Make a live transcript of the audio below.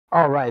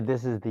All right,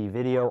 this is the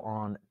video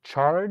on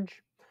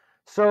charge.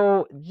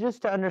 So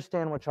just to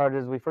understand what charge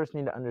is, we first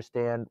need to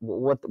understand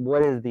what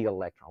is the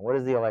electron? What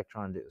does the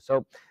electron do?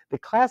 So the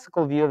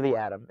classical view of the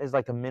atom is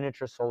like a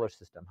miniature solar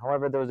system.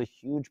 However, there was a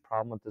huge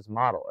problem with this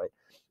model, right?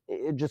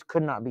 It just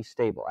could not be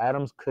stable.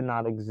 Atoms could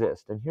not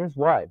exist. And here's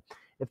why.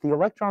 If the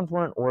electrons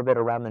were in orbit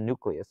around the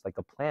nucleus, like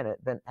a planet,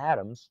 then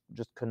atoms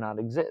just could not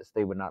exist.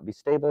 They would not be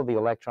stable. The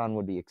electron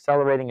would be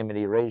accelerating in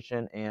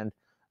radiation and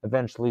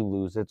eventually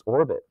lose its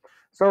orbit.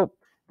 So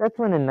that's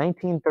when in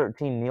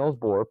 1913 Niels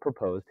Bohr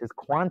proposed his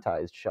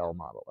quantized shell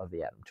model of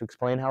the atom to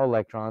explain how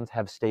electrons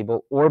have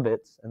stable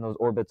orbits, and those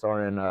orbits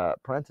are in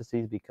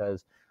parentheses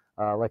because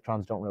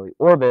electrons don't really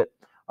orbit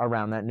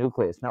around that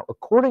nucleus. Now,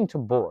 according to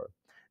Bohr,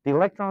 the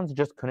electrons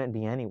just couldn't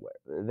be anywhere.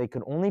 They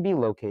could only be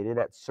located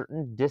at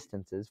certain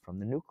distances from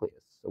the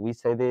nucleus. So we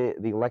say the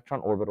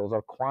electron orbitals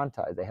are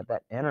quantized. They have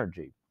that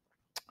energy.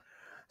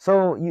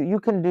 So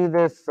you can do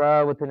this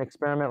with an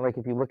experiment. Like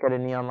if you look at a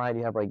neon light,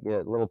 you have like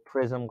little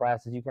prism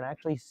glasses. You can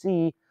actually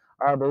see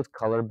those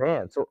color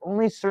bands. So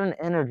only certain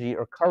energy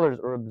or colors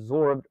are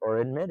absorbed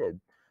or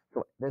emitted.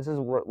 So this is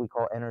what we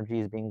call energy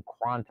is being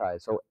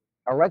quantized. So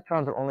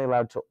electrons are only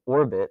allowed to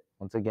orbit,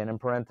 once again in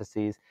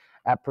parentheses,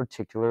 at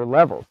particular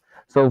levels.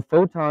 So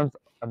photons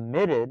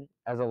emitted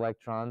as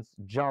electrons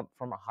jump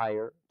from a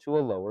higher to a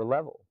lower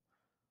level.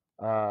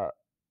 Uh,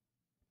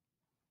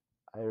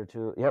 Higher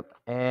to, yep.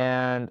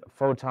 And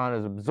photon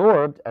is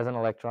absorbed as an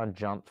electron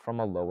jumps from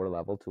a lower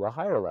level to a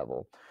higher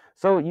level.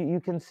 So you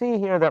can see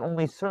here that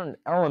only certain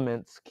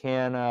elements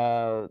can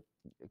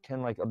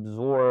like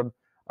absorb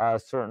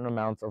certain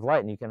amounts of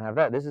light, and you can have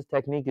that. This is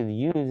technique is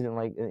used in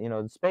like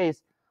in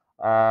space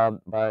by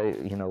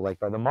like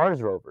by the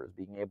Mars rovers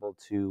being able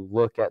to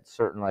look at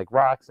certain like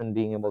rocks and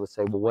being able to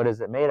say, well, what is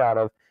it made out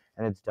of?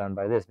 And it's done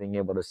by this, being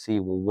able to see,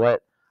 well,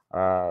 what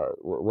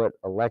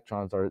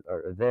electrons are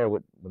there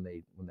when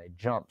they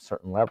jump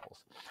certain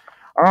levels.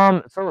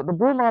 So the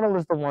Bohr model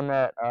is the one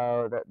that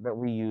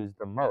we use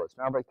the most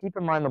now. But keep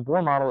in mind, the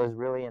Bohr model is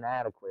really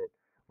inadequate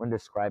when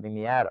describing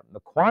the atom.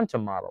 The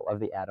quantum model of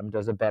the atom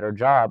does a better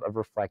job of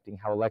reflecting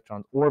how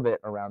electrons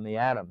orbit around the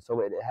atom. So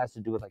it has to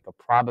do with like a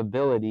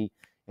probability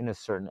in a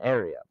certain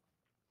area.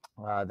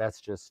 That's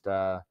just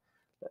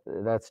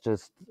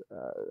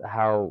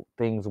how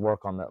things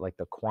work on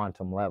the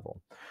quantum level.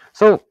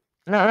 So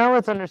now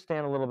let's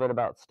understand a little bit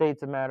about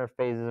states of matter,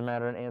 phases of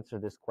matter, and answer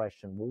this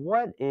question.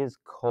 What is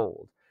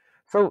cold?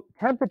 So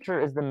temperature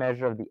is the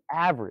measure of the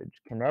average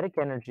kinetic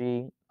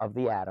energy of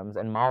the atoms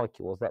and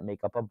molecules that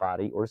make up a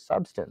body or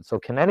substance. So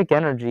kinetic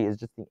energy is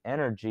just the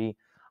energy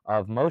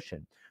of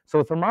motion. So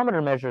a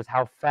thermometer measures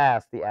how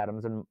fast the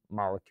atoms and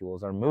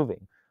molecules are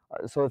moving.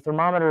 So a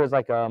thermometer is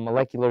like a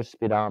molecular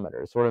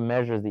speedometer. It sort of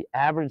measures the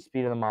average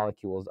speed of the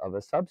molecules of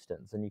a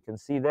substance. And you can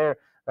see there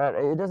that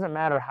it doesn't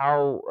matter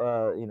how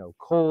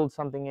cold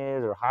something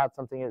is or hot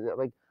something is.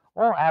 Like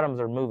all atoms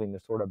are moving. They're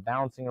sort of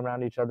bouncing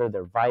around each other.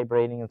 They're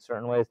vibrating in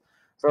certain ways.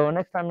 So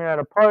next time you're at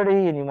a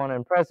party and you want to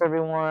impress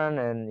everyone,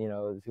 and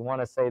if you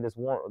want to say this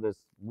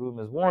room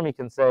is warm, you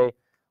can say,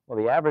 well,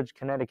 the average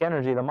kinetic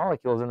energy of the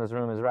molecules in this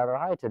room is rather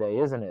high today,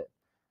 isn't it?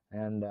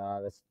 And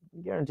that's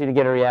guaranteed to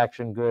get a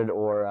reaction, good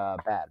or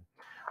bad.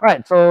 All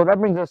right, so that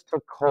brings us to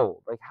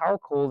cold. Like, how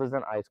cold is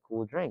an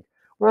ice-cool drink?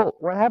 Well,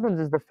 what happens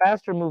is the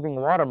faster moving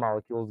water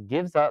molecules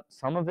gives up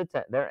some of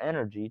their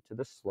energy to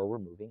the slower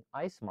moving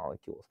ice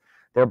molecules,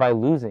 thereby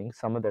losing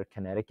some of their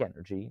kinetic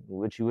energy,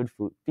 which you would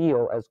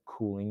feel as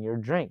cooling your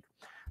drink.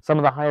 Some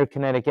of the higher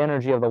kinetic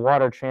energy of the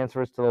water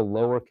transfers to the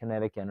lower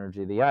kinetic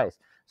energy of the ice.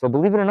 So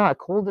believe it or not,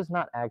 cold does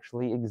not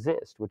actually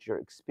exist. What you're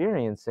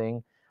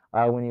experiencing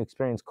when you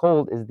experience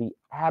cold is the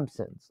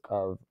absence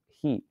of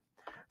heat.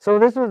 So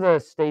this was a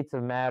states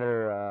of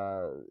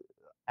matter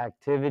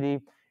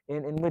activity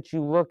in which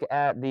you look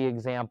at the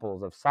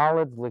examples of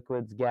solids,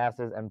 liquids,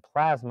 gases, and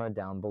plasma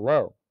down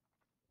below,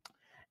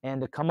 and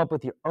to come up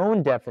with your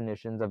own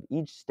definitions of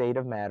each state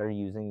of matter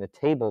using the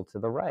table to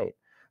the right.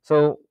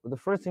 So the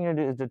first thing you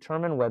do is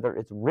determine whether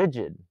it's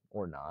rigid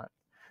or not,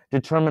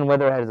 determine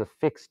whether it has a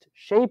fixed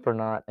shape or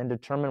not, and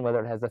determine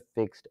whether it has a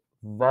fixed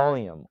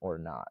volume or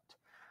not.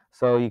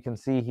 So you can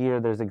see here,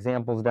 there's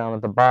examples down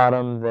at the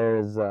bottom.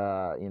 There's,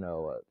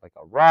 like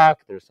a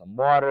rock, there's some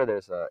water,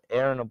 there's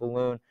air in a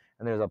balloon,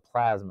 and there's a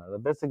plasma. The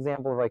best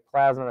example of like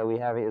plasma that we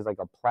have is like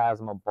a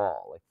plasma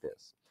ball like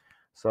this.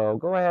 So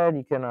go ahead,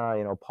 you can,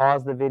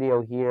 pause the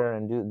video here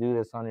and do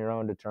this on your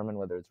own, determine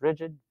whether it's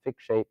rigid,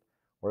 fixed shape,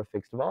 or a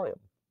fixed volume.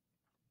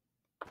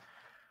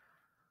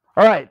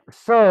 All right,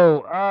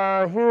 so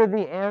here are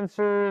the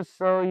answers.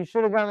 So you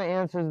should have gotten the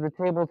answers, the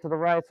table to the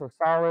right. So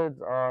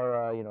solids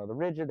are, the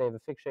rigid, they have a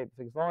fixed shape,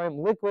 fixed volume.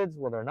 Liquids,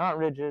 well, they're not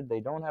rigid, they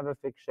don't have a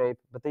fixed shape,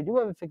 but they do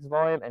have a fixed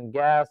volume. And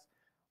gas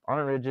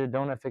aren't rigid,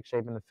 don't have fixed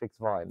shape and a fixed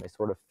volume. They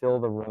sort of fill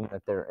the room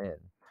that they're in.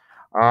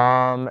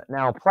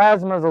 Now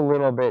plasma is a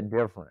little bit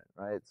different,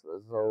 right?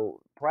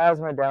 So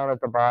plasma down at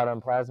the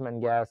bottom, plasma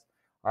and gas,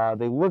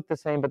 they look the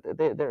same, but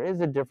there is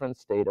a different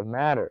state of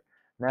matter.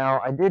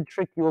 Now, I did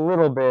trick you a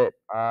little bit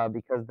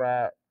because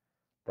that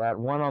that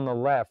one on the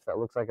left that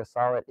looks like a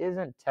solid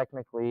isn't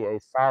technically a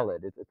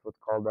solid. It's what's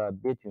called a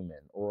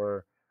bitumen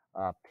or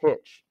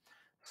pitch.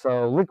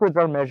 So liquids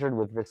are measured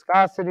with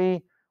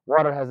viscosity.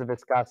 Water has a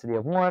viscosity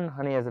of 1.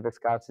 Honey has a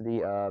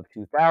viscosity of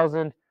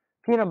 2,000.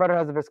 Peanut butter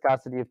has a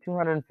viscosity of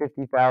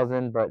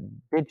 250,000. But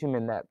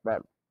bitumen, that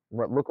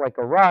what looked like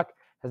a rock,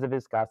 has a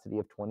viscosity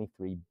of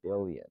 23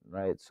 billion,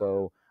 right?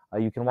 So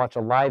you can watch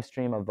a live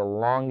stream of the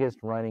longest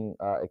running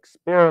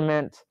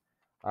experiment,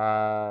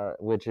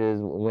 which is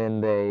when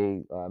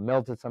they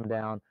melted some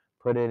down,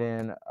 put it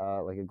in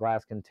like a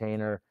glass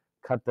container,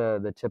 cut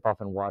the tip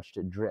off and watched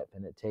it drip.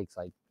 And it takes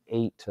like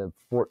 8 to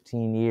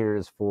 14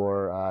 years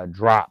for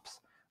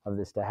drops of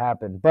this to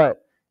happen.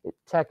 But it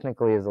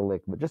technically is a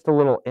liquid. Just a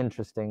little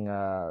interesting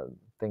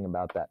thing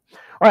about that.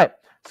 All right,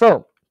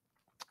 so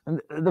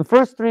the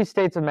first 3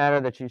 states of matter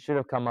that you should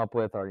have come up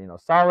with are,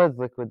 solids,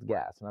 liquids,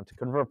 gas. Now, to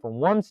convert from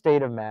one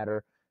state of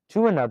matter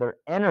to another,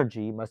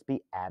 energy must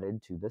be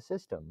added to the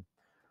system.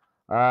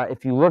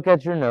 If you look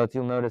at your notes,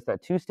 you'll notice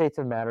that 2 states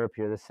of matter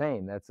appear the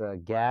same. That's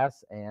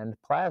gas and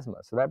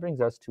plasma. So that brings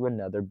us to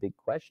another big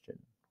question.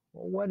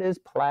 Well, what is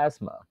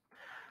plasma?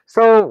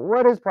 So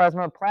what is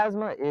plasma?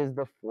 Plasma is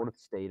the 4th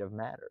state of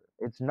matter.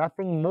 It's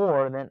nothing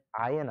more than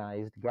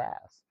ionized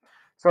gas.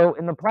 So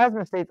in the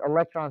plasma states,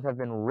 electrons have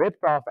been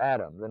ripped off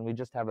atoms, and we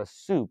just have a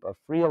soup of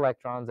free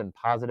electrons and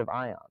positive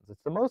ions.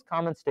 It's the most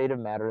common state of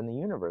matter in the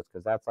universe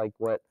because that's like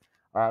what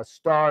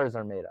stars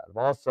are made out of.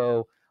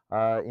 Also,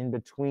 in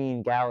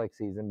between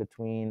galaxies, in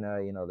between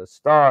the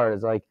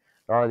stars, like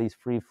there are these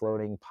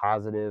free-floating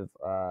positive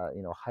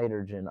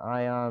hydrogen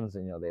ions,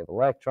 and they have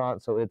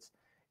electrons. So it's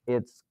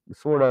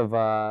sort of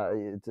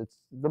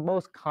it's the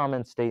most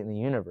common state in the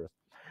universe.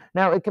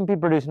 Now, it can be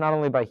produced not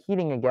only by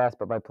heating a gas,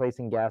 but by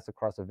placing gas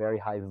across a very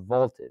high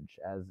voltage,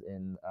 as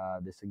in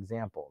this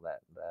example,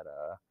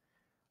 the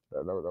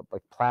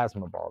like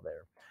plasma ball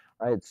there.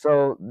 Right.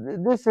 So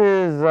this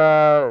is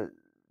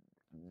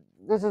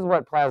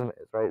what plasma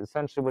is, right?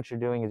 Essentially, what you're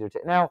doing is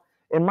now.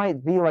 It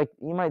might be like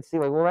you might see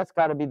like, well, that's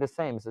got to be the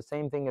same. It's the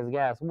same thing as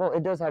gas. Well,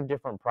 it does have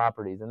different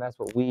properties, and that's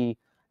what we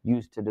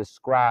use to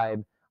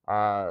describe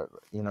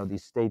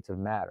these states of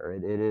matter.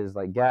 It is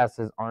like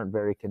gases aren't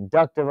very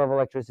conductive of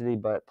electricity,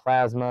 but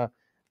plasma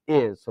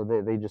is. So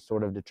they just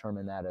sort of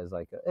determine that as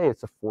like, hey,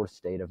 it's a 4th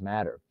state of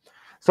matter.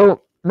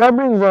 So that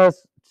brings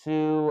us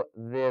to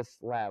this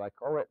lab. I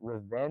call it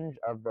Revenge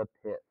of the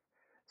Pith.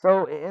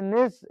 So in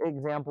this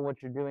example,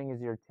 what you're doing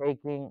is you're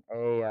taking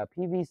a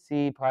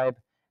PVC pipe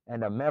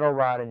and a metal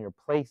rod, and you're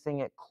placing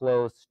it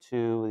close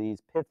to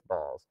these pith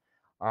balls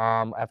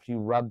after you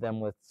rub them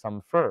with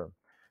some fur.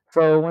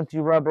 So once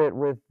you rub it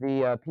with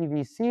the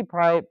PVC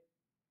pipe,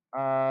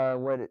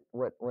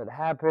 what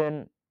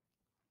happened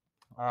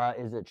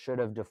is it should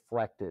have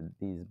deflected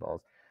these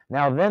balls.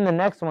 Now then the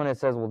next one, it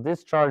says we'll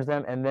discharge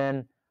them, and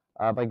then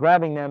by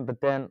grabbing them,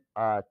 but then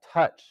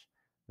touch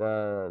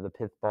the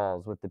pith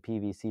balls with the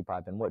PVC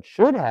pipe. And what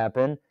should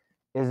happen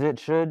is it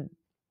should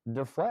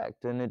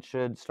deflect, and it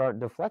should start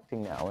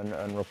deflecting now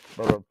and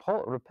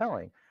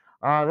repelling.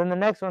 Then the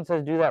next one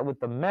says do that with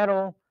the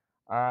metal,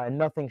 and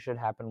nothing should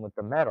happen with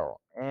the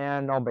metal.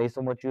 And now, based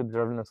on what you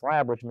observe in this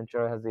lab, which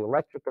material has the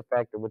electric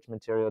effect and which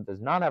material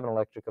does not have an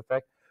electric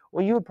effect?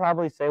 Well, you would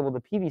probably say, well, the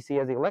PVC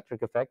has the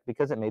electric effect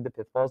because it made the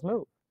pith balls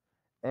move,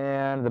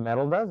 and the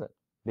metal doesn't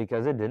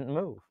because it didn't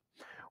move.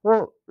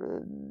 Well,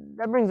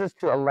 that brings us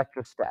to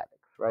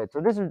electrostatics, right? So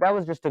that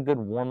was just a good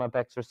warm-up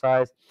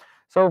exercise.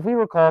 So if we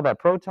recall that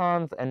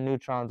protons and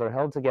neutrons are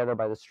held together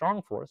by the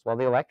strong force, while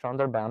the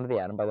electrons are bound to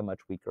the atom by the much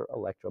weaker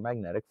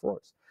electromagnetic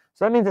force.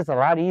 So that means it's a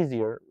lot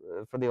easier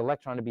for the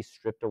electron to be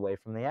stripped away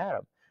from the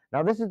atom.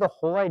 Now, this is the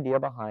whole idea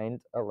behind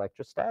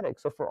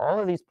electrostatics. So for all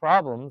of these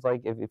problems,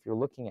 like if you're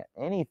looking at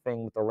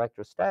anything with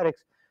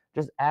electrostatics,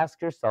 just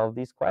ask yourself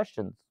these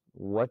questions.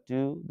 What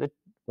do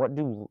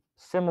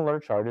similar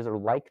charges or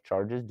like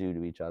charges do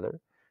to each other?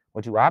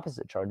 What do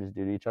opposite charges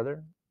do to each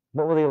other?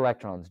 What will the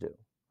electrons do?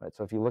 Right?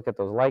 So if you look at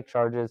those like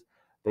charges,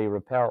 they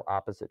repel,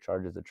 opposite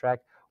charges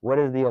attract. What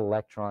is the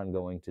electron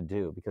going to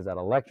do? Because that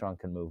electron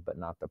can move, but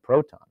not the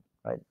proton,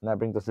 right? And that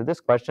brings us to this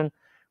question.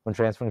 When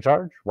transferring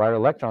charge, why are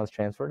electrons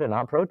transferred and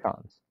not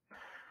protons?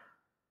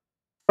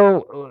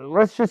 So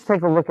let's just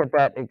take a look at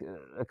that,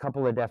 a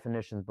couple of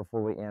definitions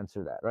before we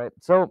answer that, right?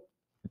 So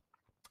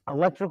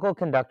electrical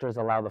conductors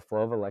allow the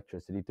flow of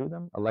electricity through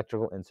them.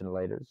 Electrical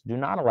insulators do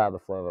not allow the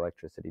flow of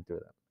electricity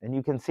through them. And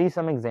you can see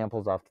some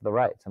examples off to the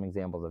right, some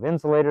examples of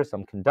insulators,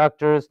 some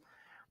conductors.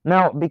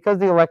 Now, because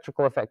the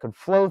electrical effect could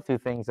flow through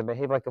things and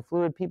behave like a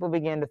fluid, people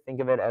began to think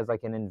of it as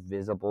like an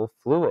invisible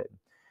fluid.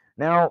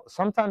 Now,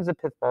 sometimes the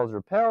pith balls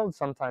repelled,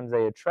 sometimes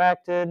they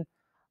attracted.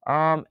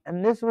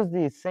 And this was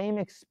the same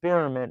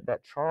experiment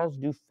that Charles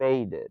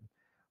Dufay did,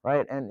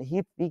 right? And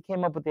he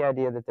came up with the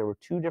idea that there were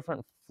 2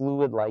 different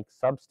fluid-like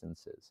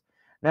substances.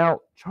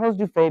 Now, Charles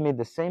Dufay made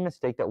the same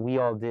mistake that we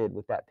all did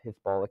with that pith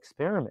ball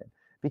experiment.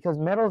 Because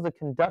metal is a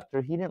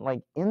conductor, he didn't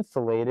like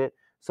insulate it.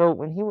 So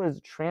when he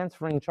was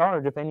transferring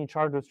charge, if any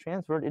charge was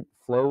transferred, it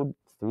flowed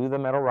through the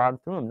metal rod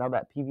through him. Now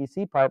that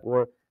PVC pipe,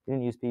 or they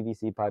didn't use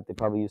PVC pipe, they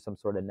probably used some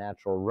sort of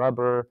natural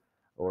rubber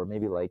or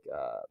maybe like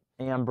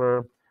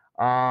amber,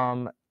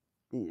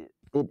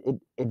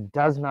 it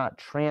does not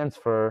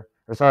transfer,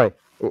 or sorry,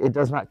 it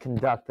does not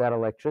conduct that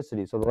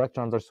electricity. So the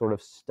electrons are sort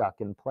of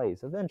stuck in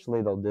place.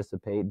 Eventually they'll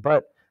dissipate,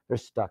 but they're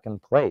stuck in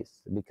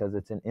place because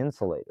it's an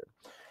insulator.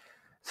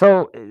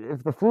 So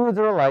if the fluids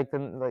are alike,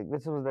 then like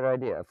this was their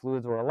idea. If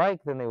fluids were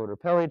alike, then they would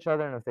repel each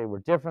other, and if they were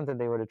different, then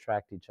they would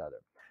attract each other.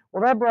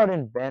 Well, that brought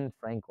in Ben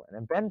Franklin,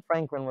 and Ben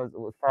Franklin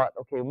was thought,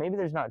 okay, maybe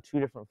there's not two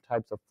different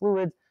types of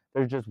fluids.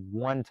 There's just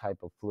one type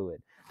of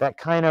fluid that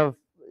kind of,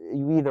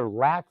 you either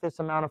lack this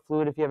amount of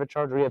fluid if you have a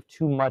charge, or you have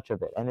too much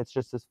of it, and it's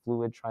just this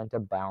fluid trying to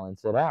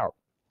balance it out.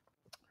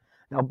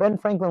 Now, Ben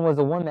Franklin was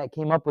the one that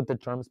came up with the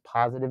terms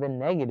positive and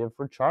negative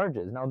for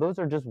charges. Now, those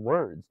are just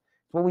words.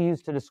 It's what we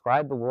use to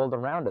describe the world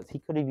around us. He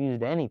could have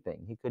used anything.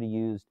 He could have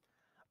used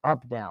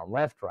up, down,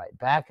 left, right,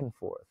 back and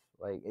forth,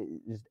 like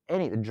just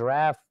the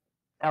giraffe,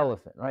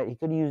 elephant, right? He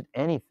could have used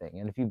anything.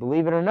 And if you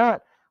believe it or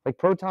not, like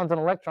protons and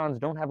electrons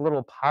don't have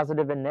little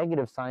positive and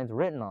negative signs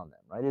written on them,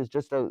 right? It's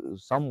just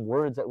some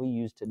words that we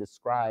use to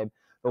describe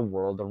the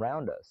world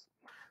around us.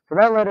 So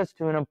that led us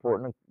to an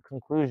important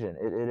conclusion.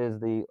 It is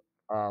the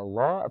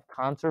law of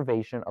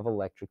conservation of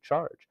electric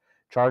charge.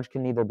 Charge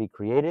can neither be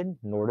created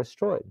nor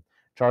destroyed.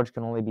 Charge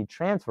can only be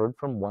transferred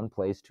from one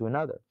place to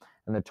another,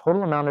 and the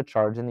total amount of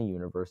charge in the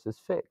universe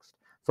is fixed.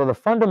 So the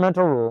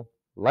fundamental rule,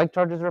 like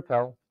charges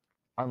repel,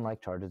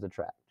 unlike charges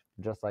attract,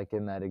 just like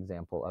in that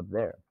example up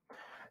there.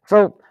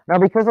 So now,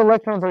 because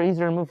electrons are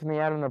easier to move from the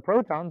atom than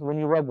protons, when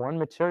you rub one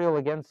material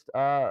against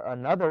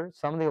another,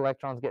 some of the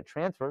electrons get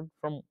transferred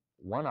from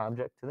one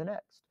object to the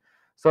next.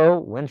 So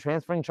when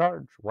transferring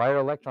charge, why are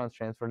electrons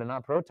transferred and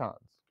not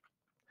protons?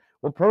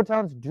 Well,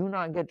 protons do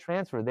not get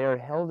transferred. They are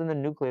held in the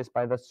nucleus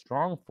by the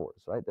strong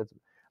force, right?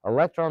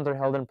 Electrons are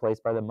held in place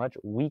by the much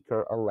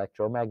weaker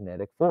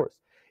electromagnetic force.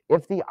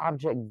 If the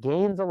object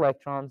gains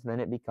electrons, then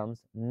it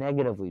becomes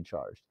negatively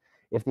charged.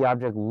 If the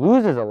object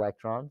loses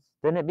electrons,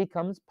 then it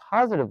becomes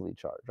positively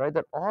charged, right?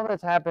 That all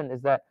that's happened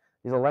is that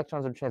these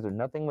electrons are transferred.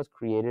 Nothing was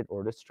created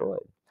or destroyed.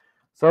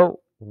 So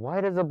why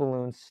does a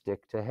balloon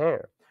stick to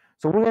hair?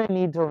 So we're going to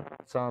need to learn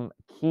some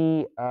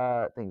key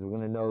things. We're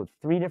going to know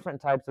 3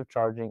 different types of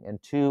charging and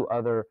 2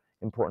 other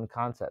important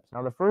concepts.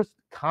 Now, the first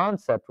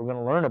concept we're going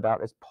to learn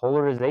about is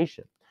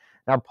polarization.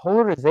 Now,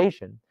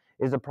 polarization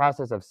is a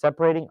process of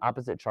separating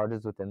opposite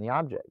charges within the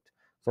object.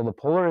 So the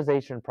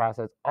polarization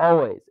process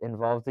always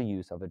involves the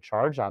use of a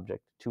charged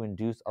object to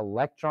induce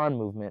electron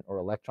movement or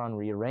electron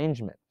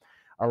rearrangement.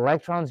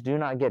 Electrons do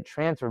not get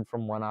transferred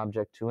from one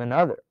object to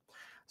another.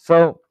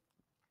 So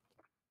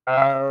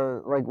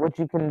like what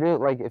you can do,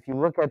 like if you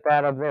look at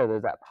that up there,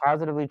 there's that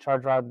positively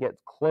charged rod gets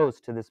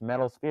close to this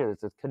metal sphere,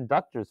 this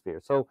conductor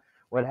sphere. So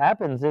what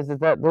happens is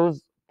that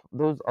those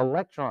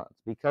electrons,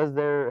 because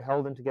they're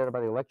held in together by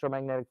the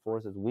electromagnetic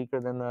force, is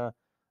weaker than the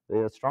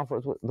strong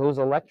force. Those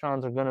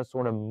electrons are going to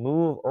sort of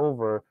move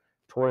over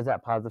towards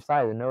that positive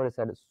side. And notice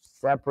that it's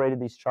separated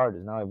these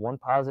charges. Now I have one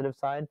positive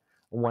side,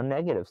 one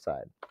negative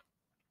side.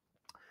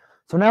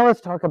 So now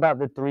let's talk about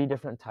the 3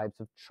 different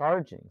types of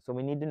charging. So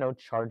we need to know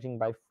charging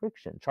by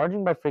friction.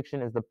 Charging by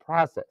friction is the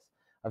process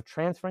of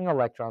transferring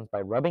electrons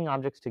by rubbing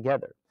objects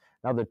together.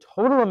 Now the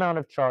total amount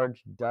of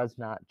charge does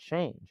not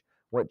change.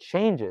 What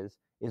changes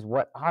is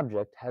what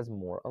object has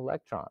more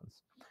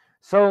electrons.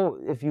 So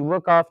if you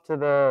look off to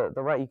the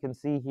right, you can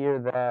see here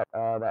that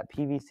that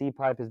PVC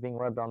pipe is being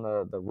rubbed on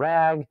the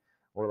rag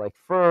or like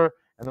fur,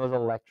 and those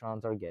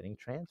electrons are getting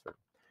transferred.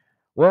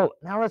 Well,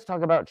 now let's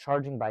talk about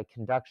charging by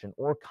conduction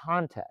or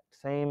contact.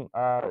 Same,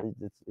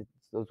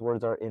 those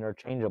words are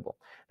interchangeable.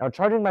 Now,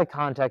 charging by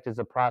contact is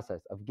a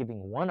process of giving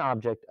one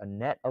object a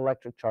net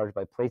electric charge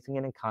by placing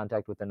it in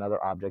contact with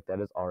another object that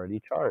is already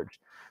charged.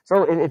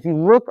 So if you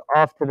look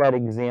off to that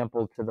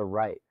example to the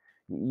right,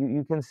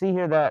 you can see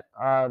here that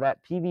that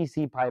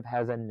PVC pipe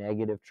has a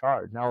negative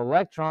charge. Now,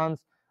 electrons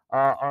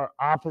are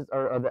opposite,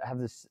 or have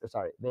this.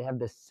 Sorry, they have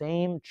the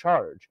same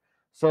charge.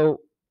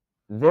 So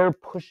they're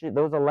pushing,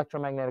 those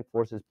electromagnetic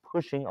forces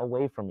pushing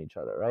away from each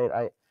other,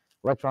 right?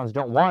 Electrons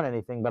don't want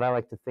anything, but I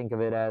like to think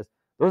of it as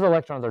those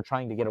electrons are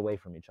trying to get away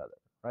from each other,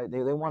 right?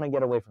 They want to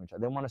get away from each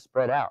other. They want to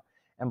spread out.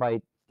 And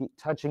by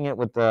touching it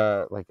with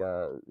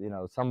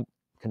some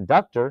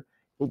conductor,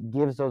 it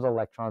gives those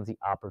electrons the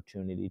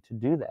opportunity to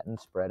do that and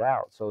spread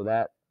out. So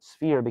that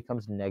sphere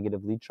becomes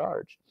negatively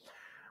charged.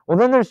 Well,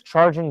 then there's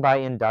charging by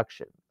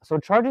induction. So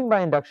charging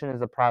by induction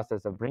is the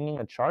process of bringing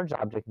a charged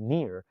object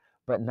near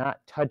but not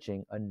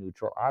touching a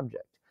neutral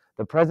object.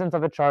 The presence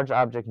of a charged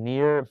object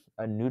near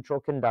a neutral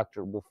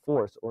conductor will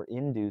force or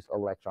induce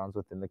electrons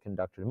within the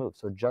conductor to move.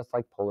 So just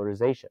like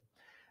polarization.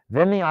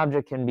 Then the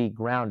object can be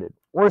grounded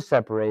or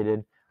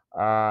separated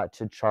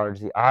to charge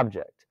the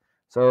object.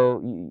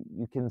 So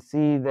you can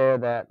see there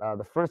that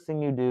the first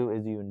thing you do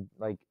is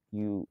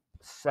you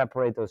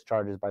separate those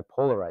charges by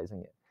polarizing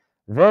it.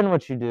 Then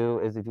what you do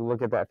is, if you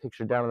look at that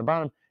picture down at the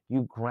bottom,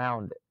 you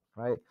ground it,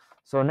 right?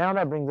 So now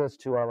that brings us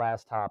to our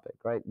last topic,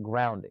 right?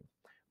 Grounding.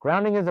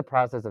 Grounding is a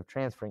process of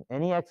transferring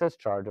any excess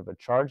charge of a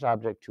charged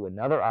object to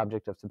another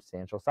object of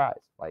substantial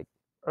size, like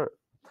Earth.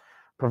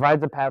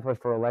 Provides a pathway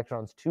for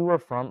electrons to or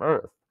from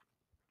Earth.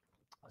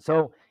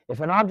 So if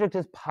an object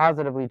is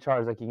positively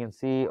charged, like you can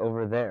see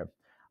over there,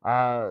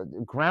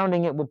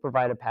 grounding it will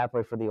provide a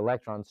pathway for the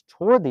electrons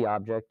toward the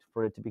object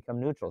for it to become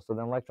neutral. So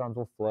then electrons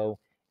will flow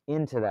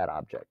into that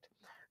object.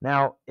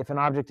 Now, if an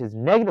object is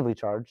negatively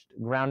charged,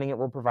 grounding it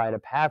will provide a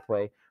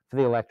pathway for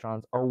the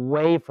electrons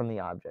away from the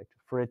object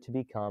for it to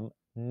become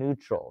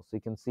neutral. So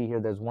you can see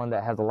here there's one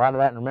that has a lot of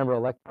that. And remember,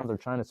 electrons are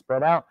trying to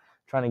spread out,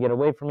 trying to get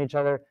away from each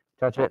other,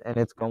 touch it, and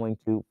it's going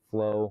to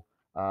flow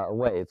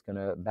away. It's going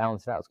to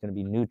balance it out. It's going to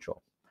be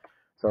neutral.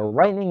 So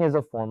lightning is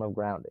a form of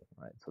grounding,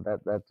 right? So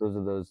those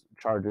are those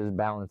charges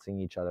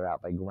balancing each other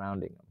out by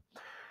grounding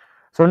them.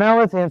 So now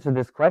let's answer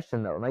this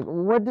question though. Like,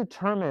 what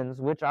determines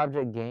which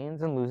object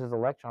gains and loses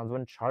electrons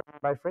when charged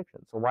by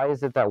friction? So why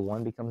is it that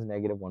one becomes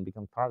negative, one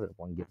becomes positive?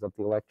 One gives up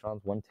the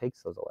electrons, one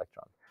takes those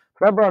electrons.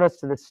 So that brought us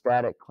to the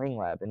static cling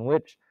lab, in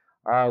which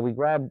we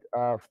grabbed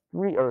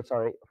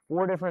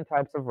 4 different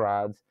types of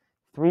rods,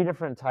 3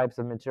 different types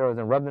of materials,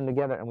 and rubbed them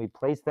together, and we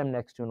placed them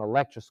next to an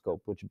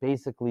electroscope, which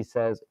basically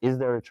says, is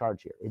there a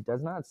charge here? It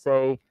does not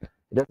say,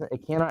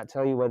 it cannot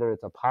tell you whether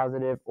it's a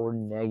positive or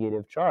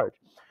negative charge.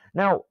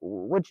 Now,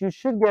 what you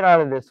should get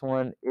out of this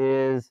one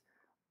is,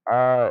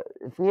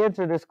 if we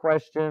answer this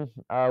question,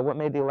 what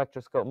made the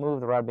electroscope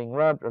move, the rod being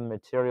rubbed or the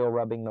material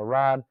rubbing the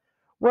rod?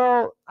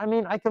 Well, I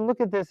mean, I can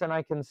look at this and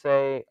I can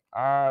say,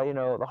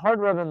 the hard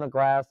rub and the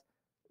glass,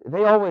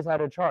 they always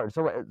had a charge.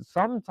 So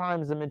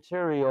sometimes the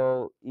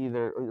material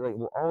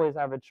will always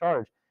have a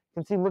charge.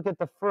 You can see, look at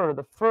the fur.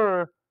 The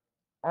fur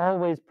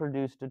always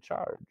produced a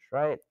charge,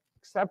 right?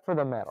 Except for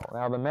the metal.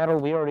 Now, the metal,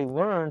 we already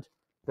learned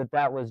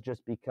that was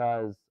just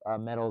because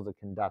metal is a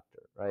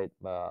conductor, right?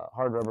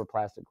 Hard rubber,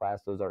 plastic,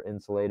 glass, those are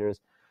insulators.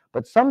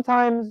 But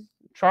sometimes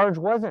charge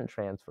wasn't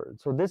transferred.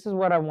 So this is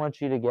what I want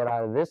you to get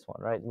out of this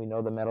one, right? We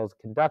know the metal is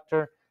a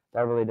conductor.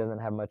 That really doesn't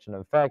have much of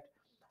an effect.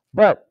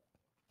 But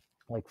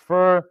like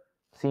fur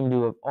seem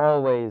to have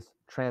always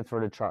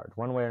transferred a charge.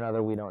 One way or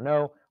another, we don't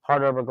know.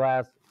 Hard rubber,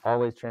 glass,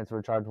 always transfer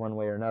a charge one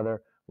way or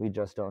another. We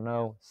just don't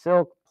know.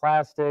 Silk,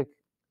 plastic,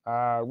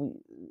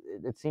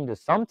 it seemed to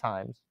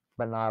sometimes,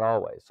 but not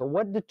always. So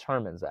what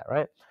determines that,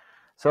 right?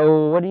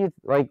 So what do you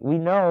like? We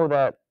know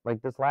that,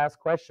 like this last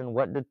question,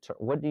 what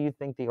do you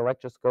think the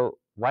electroscope?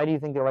 Why do you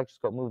think the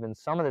electroscope moved in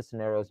some of the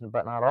scenarios,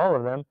 but not all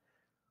of them?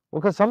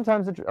 Well, because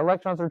sometimes the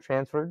electrons are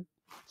transferred,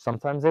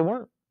 sometimes they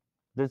weren't.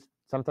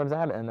 Sometimes they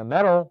happen. And the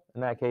metal,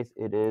 in that case,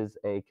 it is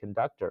a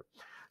conductor.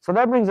 So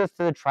that brings us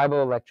to the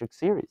triboelectric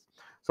series.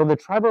 So the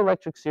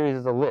triboelectric series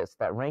is a list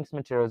that ranks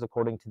materials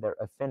according to their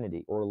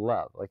affinity or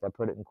love. Like I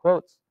put it in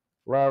quotes,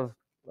 love,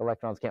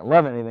 electrons can't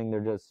love anything,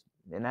 they're just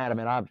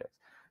inanimate objects,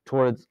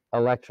 towards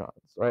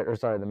electrons, right?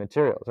 The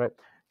materials, right?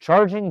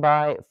 Charging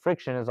by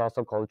friction is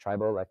also called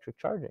triboelectric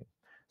charging.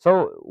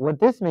 So what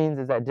this means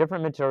is that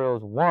different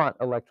materials want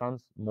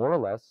electrons more or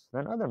less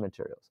than other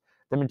materials.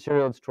 The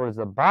materials towards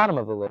the bottom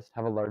of the list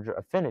have a larger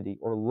affinity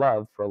or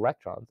love for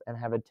electrons and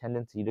have a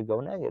tendency to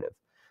go negative.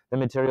 The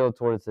material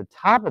towards the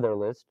top of their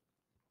list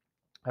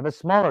have a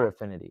smaller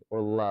affinity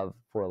or love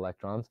for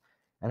electrons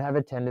and have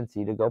a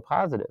tendency to go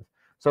positive.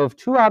 So if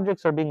 2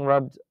 objects are being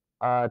rubbed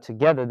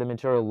together, the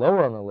material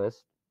lower on the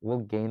list will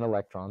gain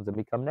electrons and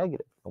become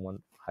negative. The one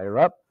higher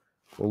up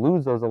will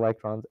lose those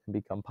electrons and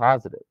become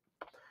positive.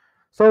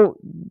 So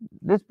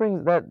this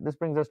brings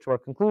us to our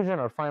conclusion,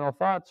 our final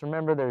thoughts.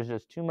 Remember, there's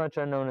just too much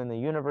unknown in the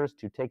universe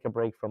to take a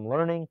break from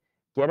learning.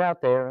 Get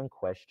out there and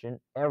question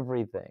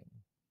everything.